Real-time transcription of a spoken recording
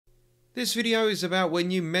This video is about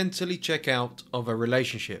when you mentally check out of a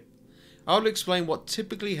relationship. I'll explain what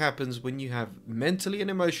typically happens when you have mentally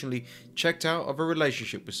and emotionally checked out of a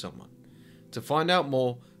relationship with someone. To find out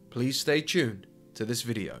more, please stay tuned to this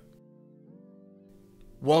video.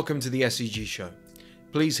 Welcome to the SEG Show.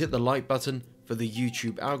 Please hit the like button for the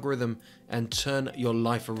YouTube algorithm and turn your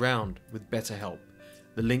life around with BetterHelp.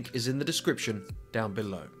 The link is in the description down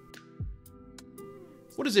below.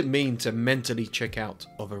 What does it mean to mentally check out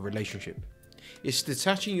of a relationship? It's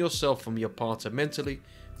detaching yourself from your partner mentally,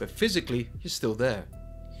 but physically you're still there.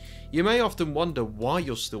 You may often wonder why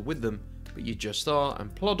you're still with them, but you just are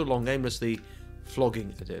and plod along aimlessly,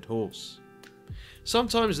 flogging a dead horse.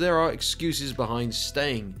 Sometimes there are excuses behind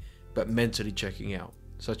staying but mentally checking out,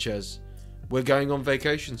 such as, we're going on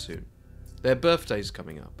vacation soon, their birthday's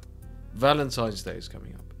coming up, Valentine's Day is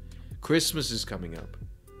coming up, Christmas is coming up,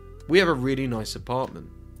 we have a really nice apartment,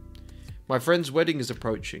 my friend's wedding is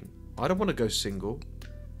approaching, I don't want to go single,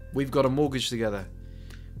 we've got a mortgage together,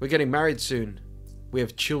 we're getting married soon, we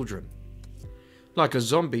have children. Like a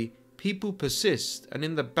zombie, people persist and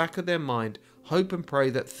in the back of their mind hope and pray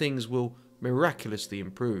that things will miraculously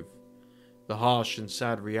improve. The harsh and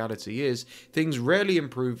sad reality is, things rarely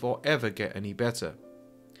improve or ever get any better.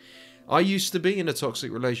 I used to be in a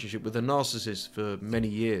toxic relationship with a narcissist for many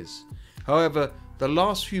years. However, the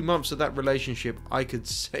last few months of that relationship, I could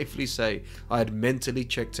safely say I had mentally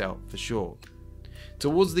checked out for sure.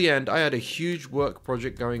 Towards the end, I had a huge work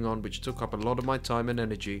project going on which took up a lot of my time and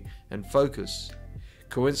energy and focus.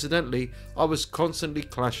 Coincidentally, I was constantly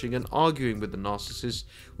clashing and arguing with the narcissist,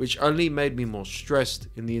 which only made me more stressed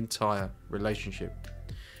in the entire relationship.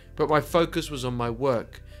 But my focus was on my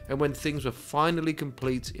work, and when things were finally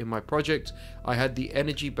complete in my project, I had the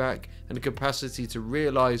energy back and the capacity to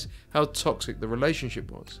realize how toxic the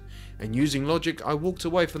relationship was. And using logic, I walked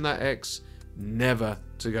away from that ex, never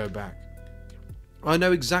to go back. I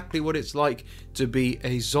know exactly what it's like to be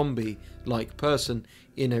a zombie-like person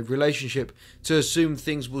in a relationship, to assume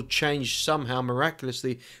things will change somehow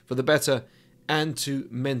miraculously for the better, and to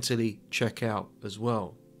mentally check out as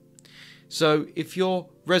well. So if you're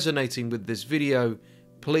resonating with this video,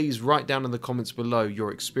 please write down in the comments below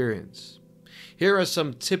your experience. Here are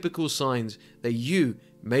some typical signs that you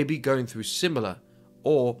may be going through similar,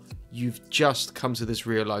 or you've just come to this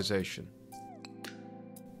realization.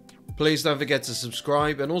 Please don't forget to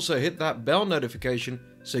subscribe and also hit that bell notification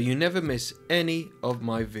so you never miss any of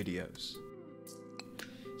my videos.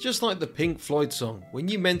 Just like the Pink Floyd song, when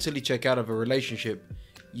you mentally check out of a relationship,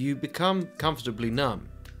 you become comfortably numb.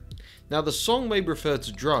 Now the song may refer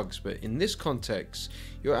to drugs, but in this context,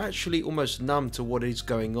 you're actually almost numb to what is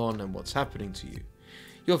going on and what's happening to you.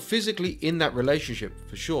 You're physically in that relationship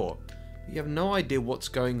for sure, but you have no idea what's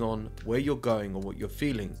going on, where you're going or what you're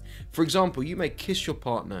feeling. For example, you may kiss your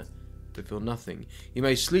partner, but feel nothing. You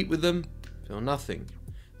may sleep with them, feel nothing.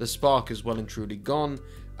 The spark is well and truly gone.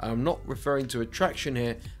 I'm not referring to attraction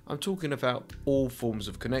here, I'm talking about all forms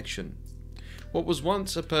of connection. What was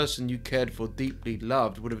once a person you cared for, deeply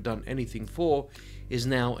loved, would have done anything for, is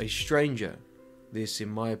now a stranger. This, in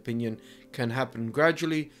my opinion, can happen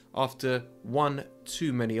gradually after one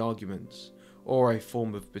too many arguments, or a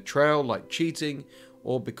form of betrayal like cheating,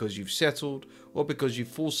 or because you've settled, or because you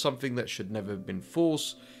forced something that should never have been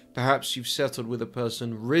forced. Perhaps you've settled with a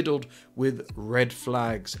person riddled with red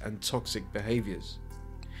flags and toxic behaviors.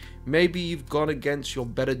 Maybe you've gone against your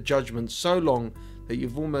better judgment so long that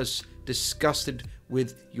you've almost disgusted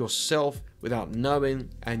with yourself without knowing,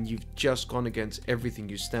 and you've just gone against everything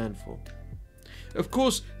you stand for. Of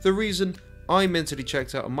course, the reason I mentally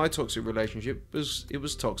checked out of my toxic relationship was it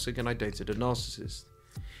was toxic and I dated a narcissist.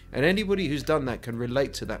 And anybody who's done that can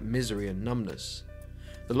relate to that misery and numbness.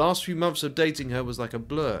 The last few months of dating her was like a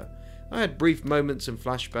blur. I had brief moments and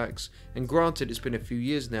flashbacks, and granted it's been a few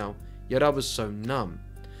years now, yet I was so numb.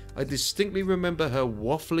 I distinctly remember her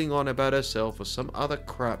waffling on about herself or some other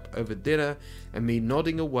crap over dinner and me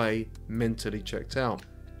nodding away, mentally checked out.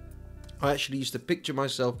 I actually used to picture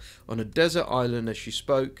myself on a desert island as she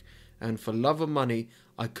spoke, and for love or money,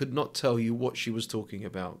 I could not tell you what she was talking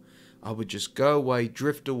about. I would just go away,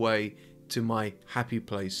 drift away to my happy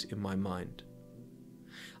place in my mind.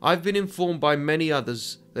 I've been informed by many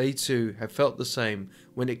others they too have felt the same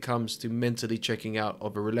when it comes to mentally checking out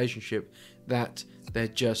of a relationship, that they're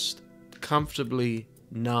just comfortably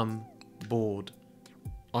numb, bored,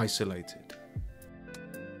 isolated.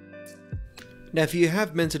 Now if you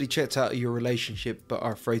have mentally checked out of your relationship but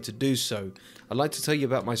are afraid to do so, I'd like to tell you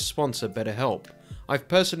about my sponsor BetterHelp. I've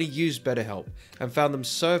personally used BetterHelp and found them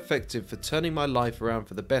so effective for turning my life around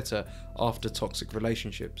for the better after toxic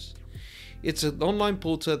relationships. It's an online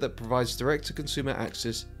portal that provides direct-to-consumer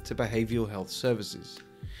access to behavioral health services.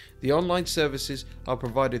 The online services are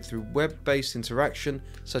provided through web-based interaction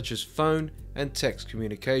such as phone and text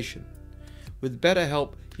communication. With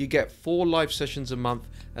BetterHelp, you get 4 live sessions a month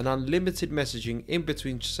and unlimited messaging in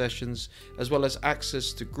between sessions, as well as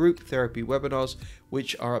access to group therapy webinars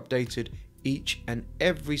which are updated each and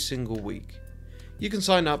every single week. You can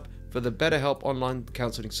sign up for the BetterHelp online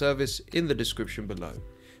counseling service in the description below.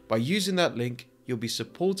 By using that link, you'll be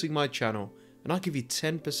supporting my channel, and I'll give you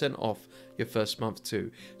 10% off your first month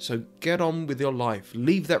too. So get on with your life,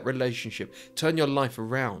 leave that relationship, turn your life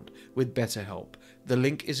around with BetterHelp. The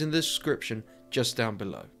link is in the description just down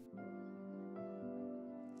below.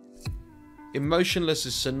 Emotionless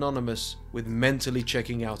is synonymous with mentally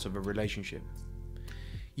checking out of a relationship.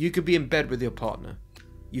 You could be in bed with your partner,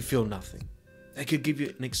 you feel nothing. They could give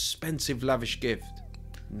you an expensive, lavish gift,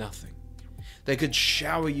 nothing. They could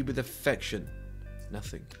shower you with affection,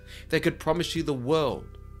 nothing. They could promise you the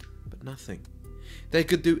world, but nothing. They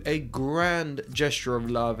could do a grand gesture of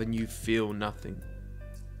love and you feel nothing.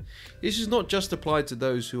 This is not just applied to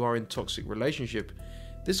those who are in toxic relationship.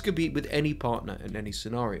 This could be with any partner in any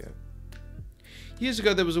scenario. Years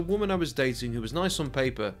ago, there was a woman I was dating who was nice on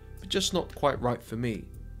paper, but just not quite right for me.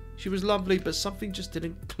 She was lovely, but something just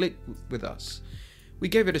didn't click with us. We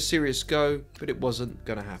gave it a serious go, but it wasn't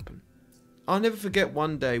going to happen. I'll never forget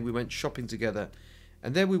one day we went shopping together,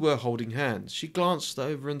 and there we were holding hands. She glanced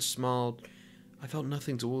over and smiled. I felt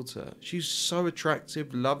nothing towards her. She's so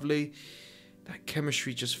attractive, lovely. That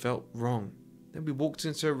chemistry just felt wrong. Then we walked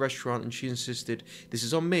into a restaurant and she insisted, "This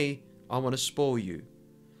is on me, I want to spoil you."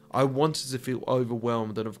 I wanted to feel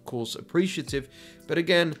overwhelmed and of course appreciative, but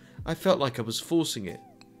again, I felt like I was forcing it.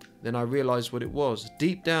 Then I realized what it was.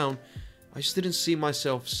 Deep down, I just didn't see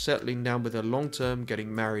myself settling down with her long term,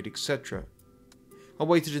 getting married, etc. I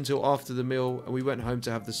waited until after the meal and we went home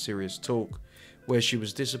to have the serious talk, where she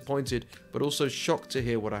was disappointed but also shocked to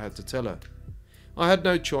hear what I had to tell her. I had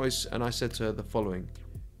no choice and I said to her the following: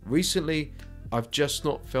 "Recently, I've just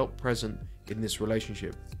not felt present in this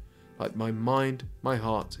relationship. Like my mind, my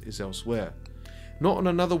heart is elsewhere. Not on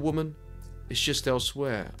another woman, it's just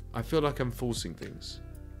elsewhere. I feel like I'm forcing things."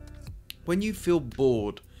 When you feel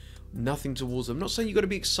bored, nothing towards them, I'm not saying you've got to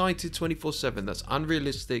be excited 24/7, that's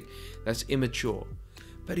unrealistic, that's immature.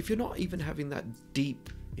 But if you're not even having that deep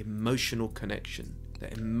emotional connection,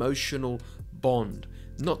 that emotional bond,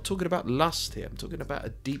 I'm not talking about lust here, I'm talking about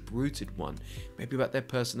a deep-rooted one, maybe about their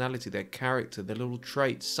personality, their character, their little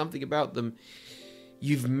traits, something about them,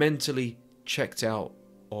 you've mentally checked out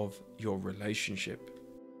of your relationship.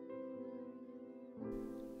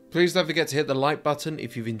 Please don't forget to hit the like button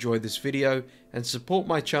if you've enjoyed this video and support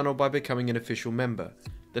my channel by becoming an official member.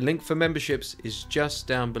 The link for memberships is just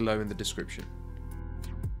down below in the description.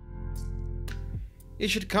 It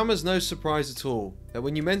should come as no surprise at all that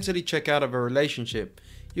when you mentally check out of a relationship,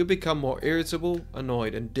 you'll become more irritable,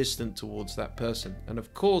 annoyed and distant towards that person, and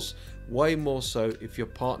of course way more so if your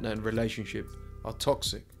partner and relationship are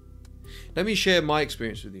toxic. Let me share my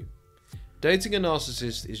experience with you. Dating a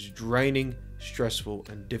narcissist is draining, stressful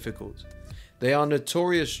and difficult. They are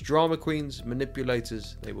notorious drama queens,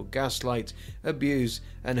 manipulators. They will gaslight, abuse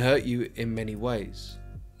and hurt you in many ways.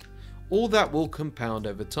 All that will compound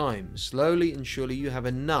over time. Slowly and surely you have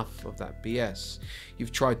enough of that BS.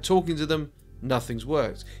 You've tried talking to them, nothing's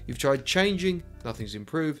worked. You've tried changing, nothing's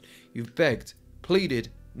improved. You've begged, pleaded,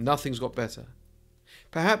 nothing's got better.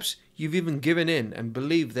 Perhaps you've even given in and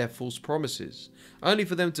believed their false promises, only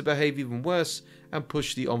for them to behave even worse and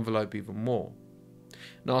push the envelope even more.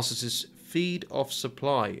 Narcissists feed off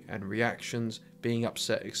supply and reactions, being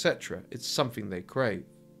upset, etc. It's something they crave.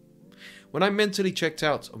 When I mentally checked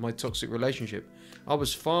out of my toxic relationship, I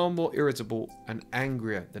was far more irritable and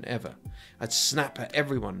angrier than ever. I'd snap at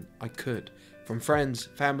everyone I could, from friends,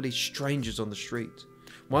 family, strangers on the street.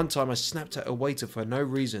 One time I snapped at a waiter for no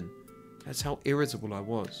reason. That's how irritable I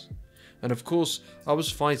was. And of course, I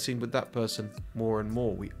was fighting with that person more and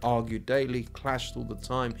more. We argued daily, clashed all the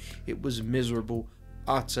time. It was miserable,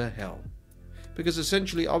 utter hell. Because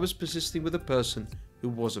essentially I was persisting with a person who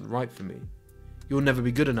wasn't right for me. You'll never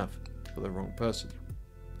be good enough for the wrong person.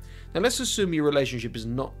 Now let's assume your relationship is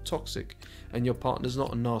not toxic and your partner's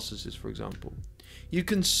not a narcissist, for example. You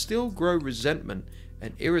can still grow resentment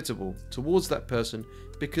and irritable towards that person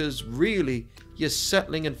because really you're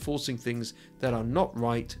settling and forcing things that are not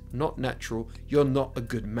right, not natural. You're not a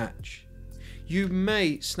good match. You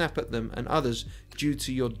may snap at them and others due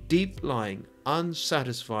to your deep lying,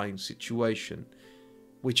 unsatisfying situation,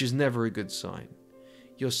 which is never a good sign.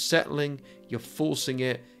 You're settling, you're forcing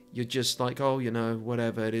it, you're just like, oh, you know,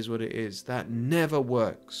 whatever, it is what it is. That never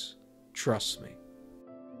works. Trust me.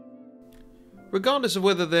 Regardless of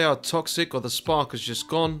whether they are toxic or the spark has just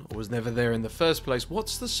gone or was never there in the first place,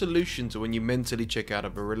 what's the solution to when you mentally check out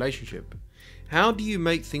of a relationship? How do you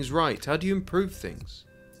make things right? How do you improve things?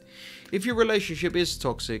 If your relationship is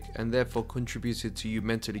toxic and therefore contributed to you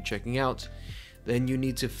mentally checking out, then you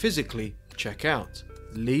need to physically check out.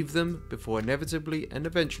 Leave them before inevitably and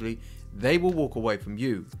eventually they will walk away from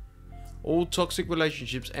you. All toxic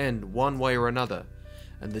relationships end one way or another,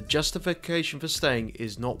 and the justification for staying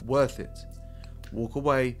is not worth it. Walk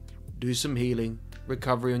away, do some healing,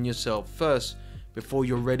 recovery on yourself first before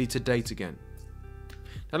you're ready to date again.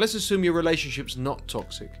 Now let's assume your relationship's not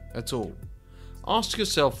toxic at all. Ask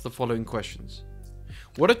yourself the following questions.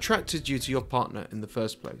 What attracted you to your partner in the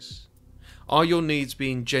first place? Are your needs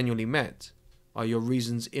being genuinely met? Are your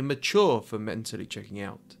reasons immature for mentally checking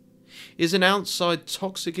out? Is an outside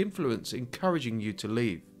toxic influence encouraging you to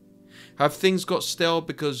leave? Have things got stale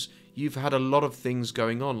because you've had a lot of things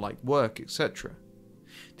going on like work, etc.?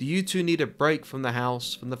 Do you two need a break from the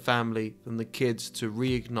house, from the family, from the kids to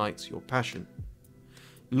reignite your passion?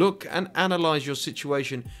 Look and analyze your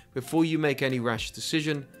situation before you make any rash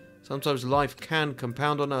decision. Sometimes life can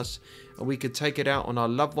compound on us and we could take it out on our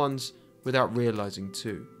loved ones without realizing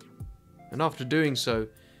too. And after doing so,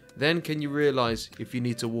 then can you realize if you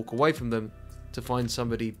need to walk away from them to find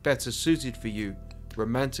somebody better suited for you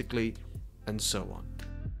romantically and so on.